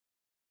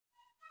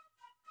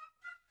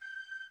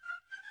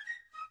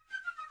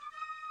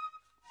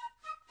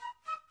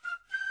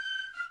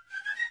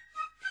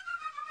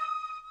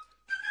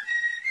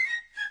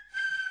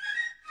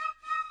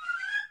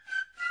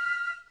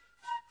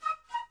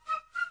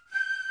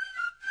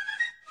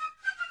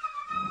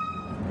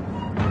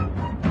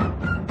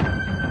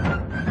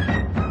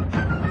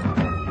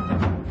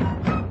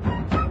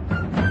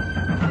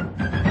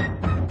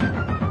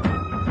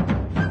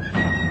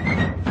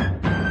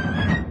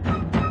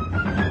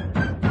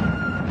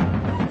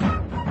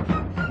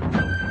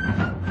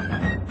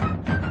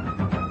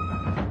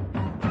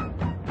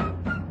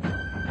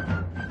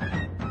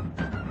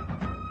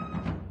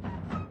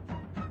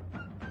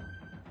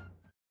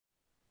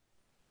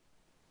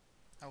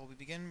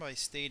begin by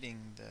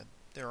stating that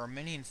there are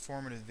many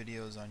informative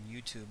videos on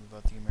YouTube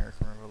about the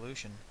American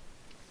Revolution.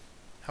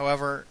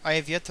 However, I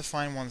have yet to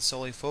find one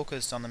solely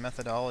focused on the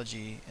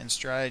methodology and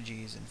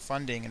strategies in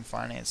funding and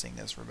financing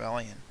this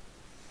rebellion.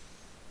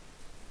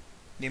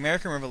 The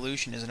American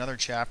Revolution is another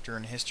chapter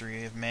in the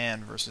history of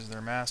man versus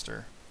their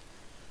master,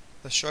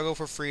 the struggle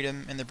for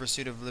freedom and the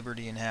pursuit of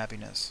liberty and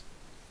happiness.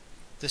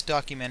 This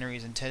documentary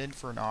is intended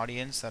for an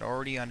audience that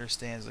already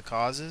understands the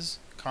causes,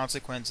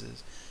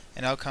 consequences,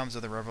 and outcomes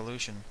of the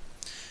revolution,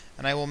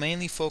 and I will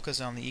mainly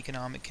focus on the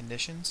economic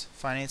conditions,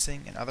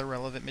 financing, and other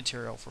relevant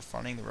material for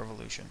funding the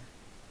revolution.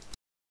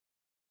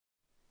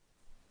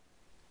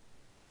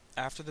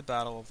 After the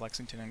Battle of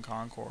Lexington and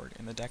Concord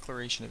and the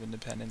Declaration of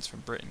Independence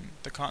from Britain,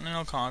 the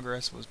Continental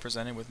Congress was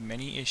presented with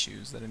many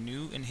issues that a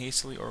new and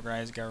hastily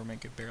organized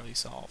government could barely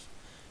solve.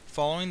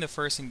 Following the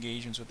first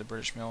engagements with the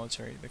British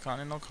military, the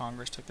Continental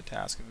Congress took the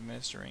task of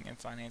administering and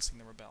financing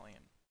the rebellion.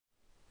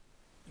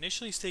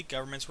 Initially, state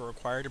governments were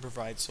required to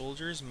provide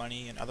soldiers,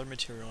 money, and other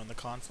material in the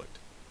conflict.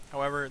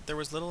 However, there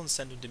was little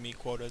incentive to meet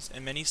quotas,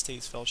 and many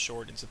states fell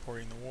short in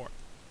supporting the war.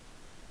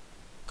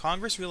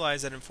 Congress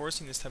realized that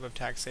enforcing this type of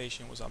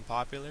taxation was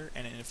unpopular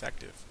and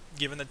ineffective,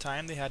 given the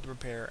time they had to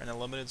prepare and the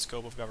limited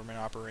scope of government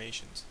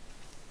operations.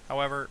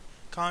 However,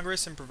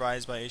 Congress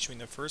improvised by issuing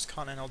the first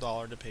Continental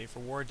dollar to pay for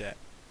war debt.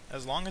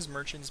 As long as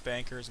merchants,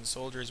 bankers, and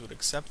soldiers would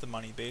accept the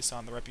money based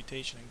on the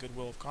reputation and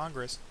goodwill of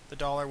Congress, the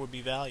dollar would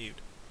be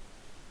valued.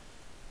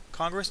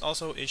 Congress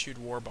also issued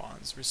war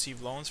bonds,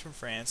 received loans from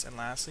France, and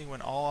lastly,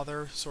 when all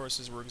other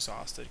sources were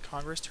exhausted,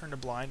 Congress turned a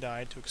blind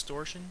eye to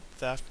extortion,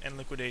 theft, and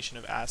liquidation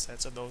of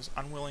assets of those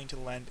unwilling to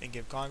lend and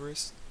give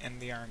Congress and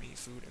the Army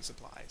food and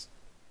supplies.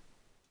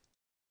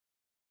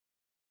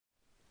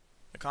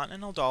 The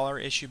Continental Dollar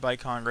issued by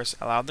Congress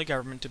allowed the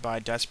government to buy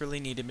desperately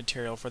needed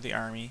material for the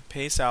Army,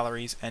 pay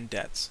salaries, and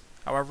debts.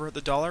 However,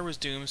 the dollar was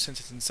doomed since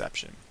its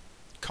inception.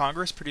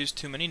 Congress produced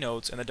too many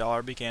notes and the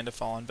dollar began to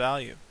fall in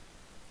value.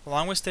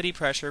 Along with steady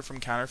pressure from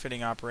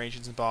counterfeiting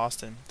operations in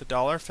Boston, the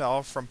dollar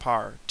fell from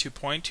par to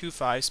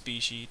 0.25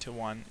 specie to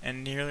 1,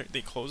 and near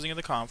the closing of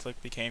the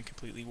conflict became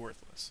completely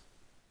worthless.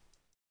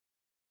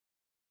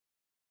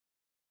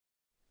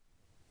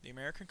 The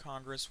American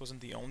Congress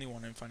wasn't the only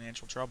one in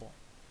financial trouble.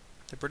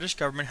 The British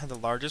government had the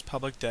largest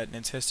public debt in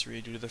its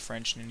history due to the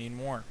French and Indian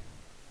War.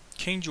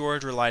 King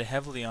George relied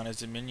heavily on his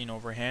dominion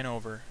over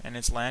Hanover and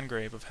its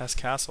landgrave of Hesse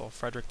Cassel,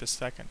 Frederick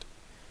II.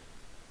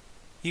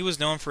 He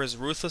was known for his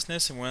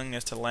ruthlessness and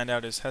willingness to lend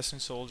out his Hessian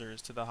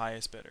soldiers to the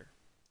highest bidder.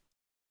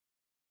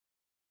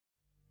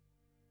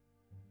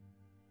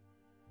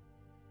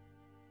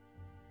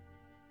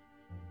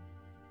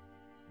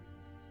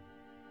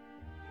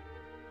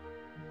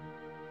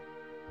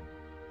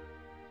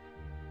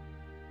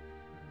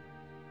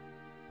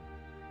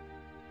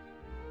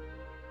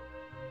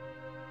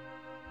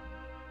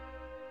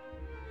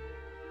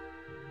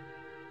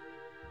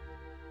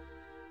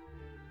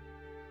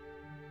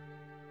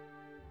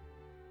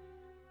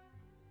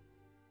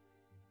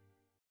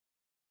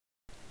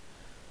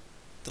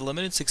 The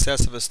limited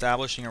success of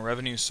establishing a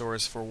revenue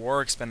source for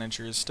war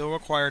expenditures still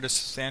required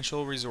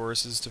substantial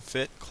resources to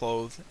fit,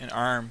 clothe, and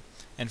arm,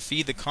 and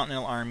feed the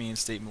Continental Army and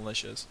state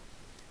militias.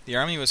 The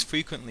Army was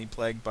frequently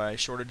plagued by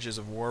shortages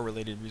of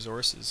war-related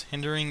resources,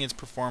 hindering its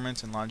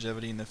performance and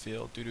longevity in the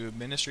field due to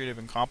administrative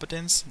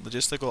incompetence,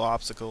 logistical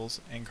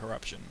obstacles, and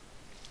corruption.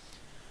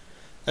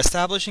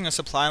 Establishing a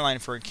supply line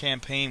for a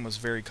campaign was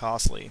very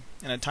costly,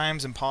 and at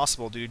times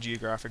impossible due to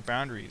geographic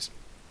boundaries.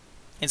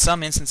 In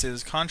some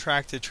instances,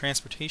 contracted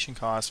transportation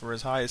costs were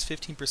as high as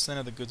 15%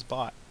 of the goods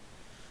bought.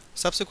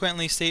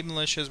 Subsequently, state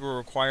militias were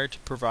required to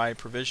provide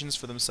provisions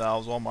for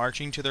themselves while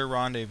marching to their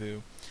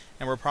rendezvous,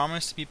 and were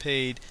promised to be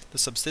paid the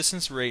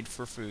subsistence rate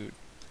for food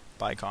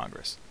by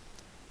Congress.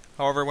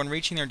 However, when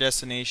reaching their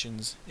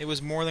destinations, it was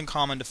more than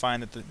common to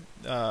find that the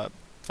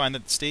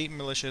state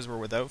militias were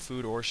without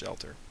food or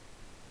shelter.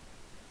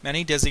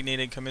 Many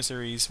designated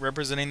commissaries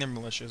representing their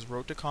militias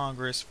wrote to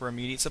Congress for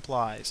immediate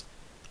supplies,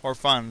 or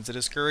funds to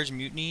discourage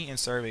mutiny and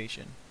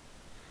starvation.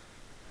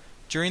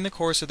 During the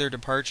course of their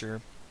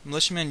departure,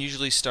 militiamen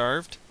usually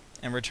starved,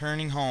 and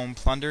returning home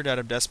plundered out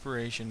of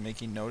desperation,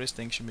 making no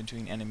distinction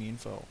between enemy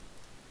and foe.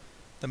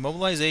 The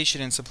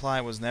mobilization and supply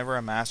was never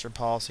a master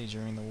policy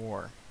during the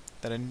war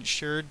that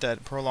ensured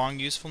that prolonged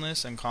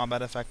usefulness and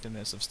combat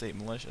effectiveness of state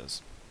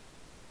militias.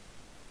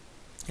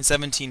 In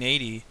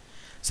 1780,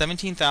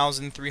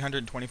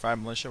 17,325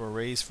 militia were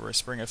raised for a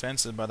spring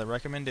offensive by the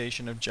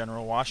recommendation of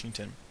General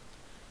Washington.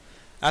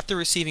 After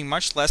receiving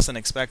much less than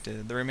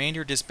expected, the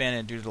remainder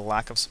disbanded due to the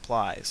lack of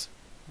supplies.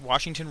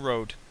 Washington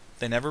wrote,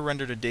 "They never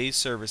rendered a day's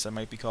service that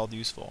might be called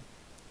useful."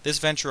 This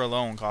venture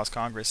alone cost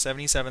Congress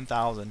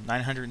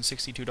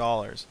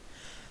 $77,962,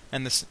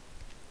 and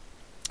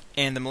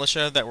the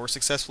militia that were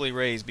successfully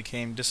raised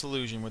became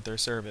disillusioned with their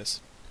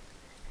service.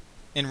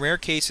 In rare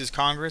cases,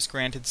 Congress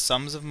granted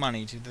sums of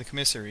money to the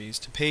commissaries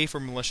to pay for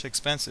militia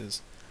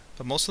expenses,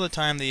 but most of the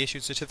time they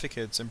issued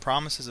certificates and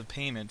promises of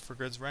payment for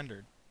goods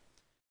rendered.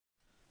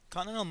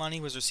 Continental money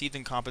was received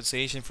in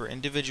compensation for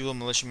individual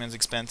militiamen's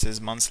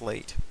expenses months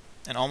late.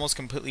 and almost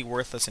completely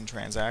worthless in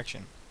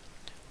transaction.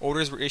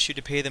 Orders were issued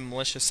to pay the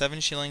militia 7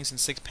 shillings and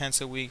 6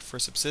 pence a week for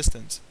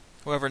subsistence.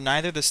 However,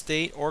 neither the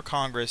state or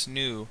Congress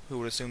knew who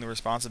would assume the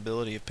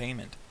responsibility of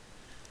payment.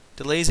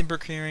 Delays in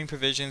procuring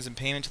provisions and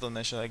payment to the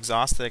militia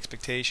exhausted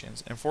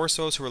expectations, and forced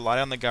those who relied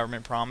on the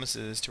government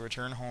promises to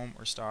return home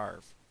or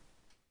starve.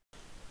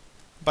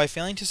 By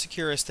failing to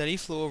secure a steady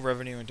flow of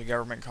revenue into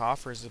government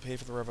coffers to pay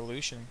for the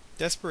revolution,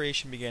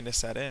 desperation began to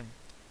set in.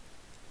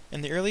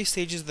 In the early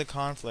stages of the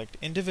conflict,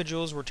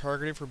 individuals were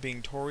targeted for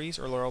being Tories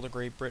or loyal to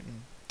Great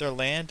Britain. Their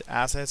land,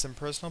 assets, and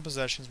personal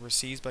possessions were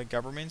seized by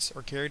governments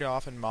or carried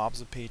off in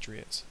mobs of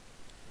patriots.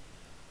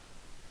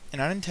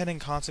 An unintended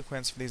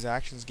consequence for these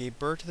actions gave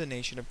birth to the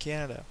nation of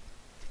Canada,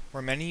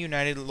 where many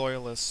United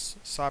Loyalists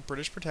sought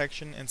British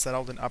protection and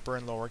settled in Upper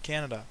and Lower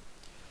Canada.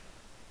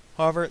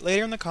 However,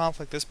 later in the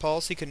conflict, this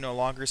policy could no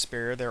longer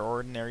spare their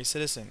ordinary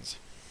citizens.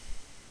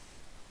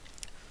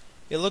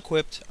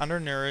 Ill-equipped,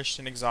 undernourished,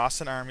 and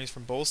exhausted armies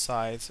from both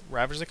sides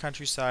ravaged the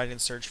countryside in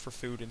search for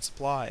food and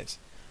supplies.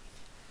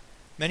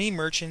 Many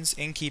merchants,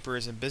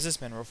 innkeepers, and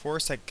businessmen were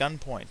forced at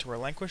gunpoint to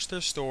relinquish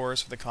their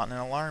stores for the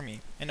Continental Army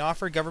and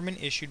offer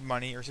government-issued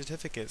money or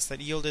certificates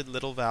that yielded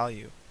little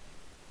value.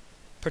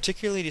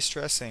 Particularly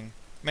distressing,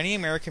 many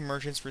American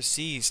merchants were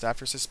seized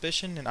after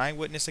suspicion and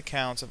eyewitness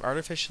accounts of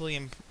artificially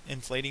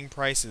inflating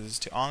prices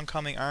to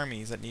oncoming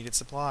armies that needed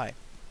supply.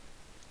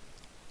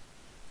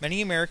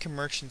 Many American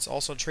merchants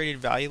also traded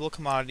valuable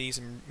commodities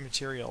and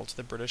material to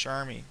the British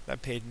Army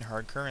that paid in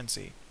hard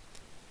currency.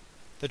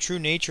 The true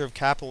nature of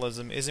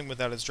capitalism isn't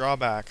without its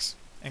drawbacks,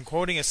 and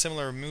quoting a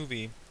similar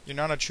movie, you're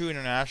not a true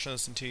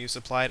internationalist until you've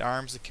supplied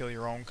arms to kill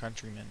your own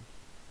countrymen,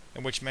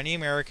 in which many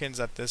Americans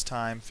at this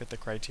time fit the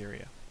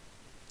criteria.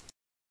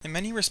 In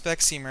many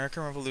respects, the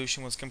American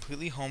Revolution was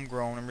completely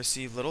homegrown and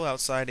received little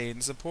outside aid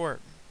and support.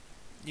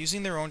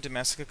 Using their own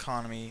domestic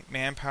economy,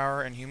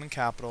 manpower, and human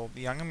capital, the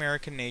young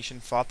American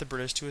nation fought the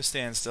British to a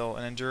standstill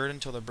and endured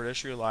until the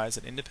British realized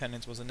that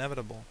independence was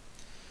inevitable.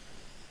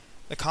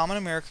 The common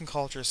American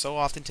culture so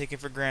often taken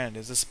for granted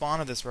is the spawn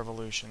of this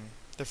revolution.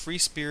 The free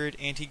spirit,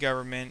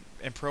 anti-government,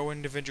 and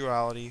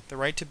pro-individuality, the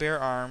right to bear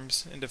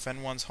arms and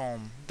defend one's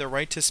home, the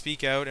right to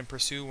speak out and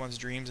pursue one's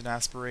dreams and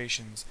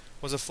aspirations,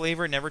 was a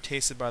flavor never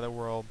tasted by the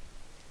world,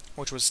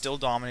 which was still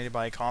dominated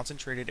by a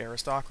concentrated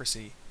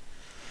aristocracy.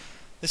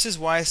 This is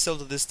why still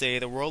to this day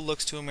the world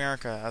looks to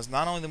America as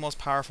not only the most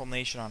powerful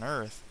nation on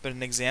earth, but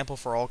an example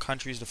for all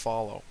countries to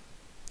follow,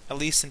 at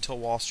least until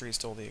Wall Street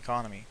stole the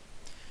economy.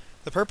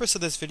 The purpose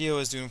of this video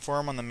is to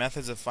inform on the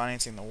methods of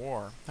financing the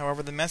war.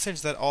 However, the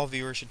message that all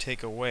viewers should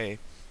take away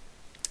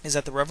is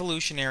that the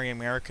revolutionary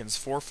Americans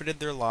forfeited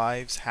their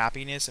lives,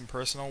 happiness, and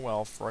personal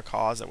wealth for a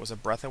cause that was a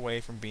breath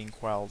away from being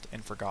quelled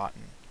and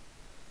forgotten.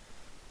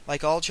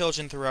 Like all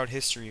children throughout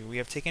history, we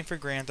have taken for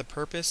granted the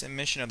purpose and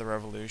mission of the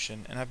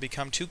revolution and have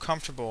become too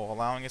comfortable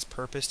allowing its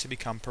purpose to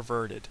become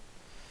perverted.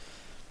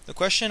 The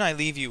question I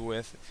leave you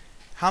with: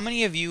 how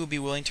many of you would be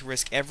willing to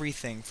risk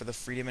everything for the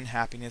freedom and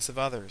happiness of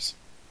others?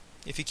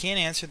 If you can't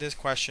answer this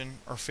question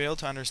or fail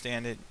to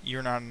understand it,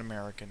 you're not an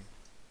American.